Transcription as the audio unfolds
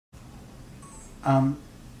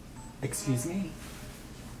Excuse me?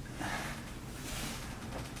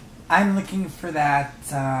 I'm looking for that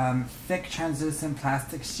thick translucent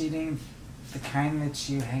plastic sheeting, the kind that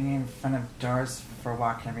you hang in front of doors for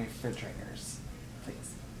walk-in refrigerators.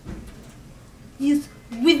 Please. Yes,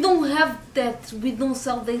 we don't have that. We don't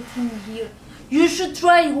sell that in here. You should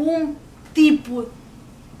try Home Depot.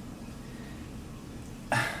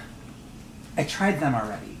 I tried them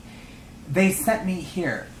already. They sent me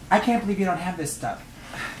here. I can't believe you don't have this stuff.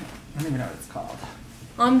 I don't even know what it's called.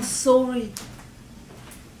 I'm sorry.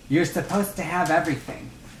 You're supposed to have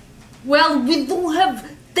everything. Well, we don't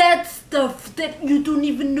have that stuff that you don't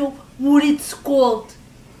even know what it's called.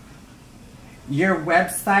 Your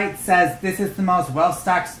website says this is the most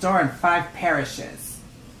well-stocked store in 5 parishes.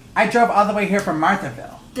 I drove all the way here from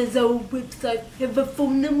Marthaville. Does our website have a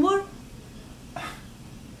phone number?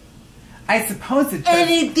 I suppose it does. And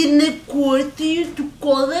it didn't occur to you to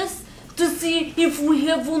call us to see if we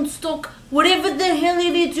have on stock whatever the hell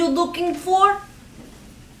it is you're looking for?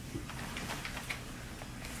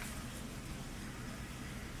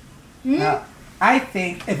 Now, I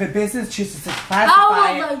think if a business chooses to classify...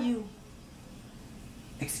 How old are you?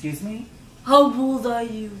 Excuse me? How old are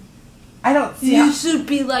you? I don't see You should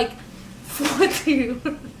be like 40.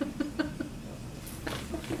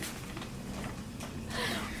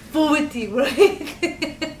 40,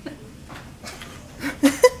 right?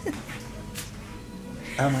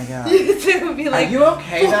 Oh my god. You should be like, are you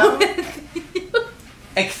okay though?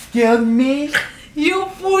 Excuse me? You're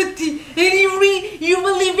 40 and you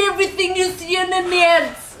believe everything you see on the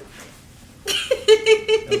net.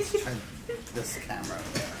 Let's try this camera.